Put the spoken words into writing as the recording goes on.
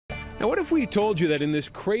Now, what if we told you that in this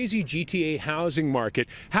crazy GTA housing market,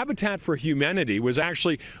 Habitat for Humanity was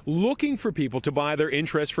actually looking for people to buy their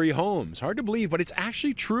interest-free homes? Hard to believe, but it's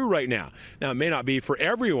actually true right now. Now, it may not be for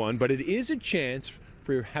everyone, but it is a chance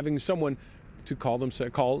for having someone to call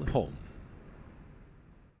home.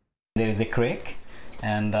 There is a creek,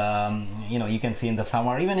 and you know, you can see in the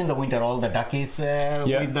summer, even in the winter, all the duckies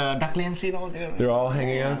with the ducklings, you know, they're all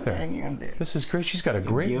hanging out there. This is great. She's got a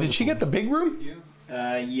great. Did she get the big room?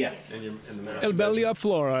 Yes. El Belia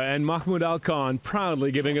Flora and Mahmoud Al Khan proudly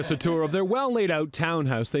giving us a tour of their well-laid-out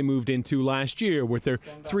townhouse they moved into last year with their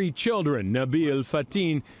 3 children, Nabil,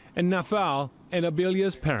 Fatin, and Nafal, and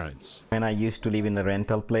Abilia's parents. When I used to live in the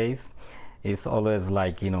rental place, it's always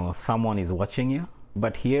like, you know, someone is watching you.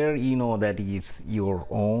 But here, you know that it's your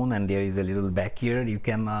own, and there is a little backyard. You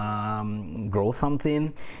can grow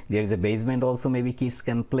something. There is a basement also, maybe kids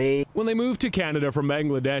can play. When they moved to Canada from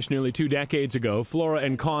Bangladesh nearly 2 decades ago, Flora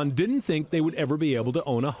and Khan didn't think they would ever be able to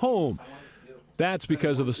own a home. That's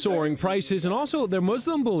because of the soaring prices and also their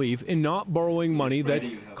Muslim belief in not borrowing money that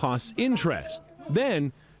costs interest.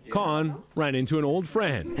 Then Khan ran into an old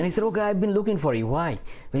friend. And he said, okay, I've been looking for you. Why?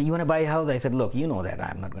 Well, you want to buy a house? I said, look, you know that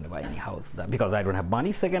I'm not going to buy any house because I don't have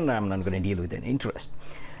money. Second, I'm not going to deal with any interest.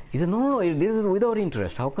 He said, no, this is without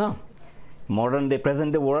interest. How come? Modern day,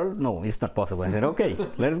 present day world? No, it's not possible. I said, okay,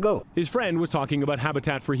 let's go. His friend was talking about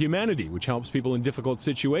Habitat for Humanity, which helps people in difficult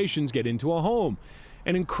situations get into a home.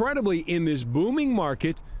 And incredibly, in this booming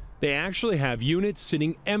market, they actually have units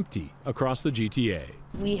sitting empty across the GTA.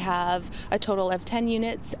 We have a total of 10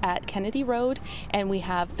 units at Kennedy Road, and we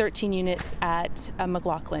have 13 units at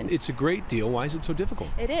McLaughlin. It's a great deal. Why is it so difficult?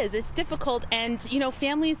 It is. It's difficult, and you know,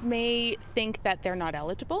 families may think that they're not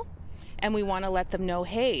eligible, and we want to let them know,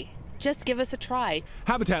 hey, just give us a try.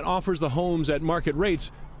 Habitat offers the homes at market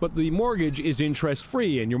rates, but the mortgage is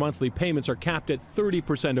interest-free, and your monthly payments are capped at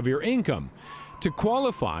 30% of your income. To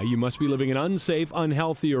qualify, you must be living in unsafe,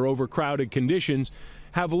 unhealthy, or overcrowded conditions,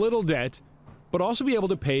 have little debt, but also be able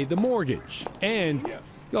to pay the mortgage. And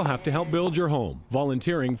you'll have to help build your home,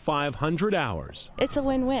 volunteering 500 hours. It's a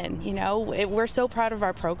win-win, you know. We're so proud of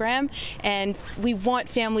our program, and we want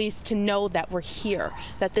families to know that we're here,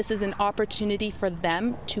 that this is an opportunity for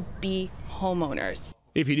them to be homeowners.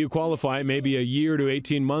 If you do qualify, it may be a year to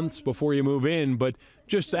 18 months before you move in, but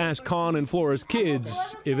just ask Khan and Flora's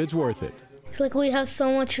kids if it's worth it. It's like we have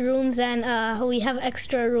so much rooms, and we have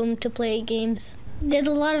extra room to play games. There's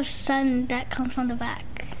a lot of sun that comes from the back,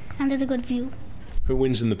 and there's a good view. Who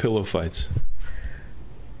wins in the pillow fights?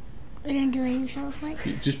 We didn't do any pillow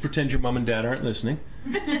fights. Just pretend your mom and dad aren't listening.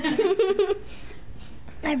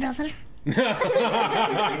 My brother.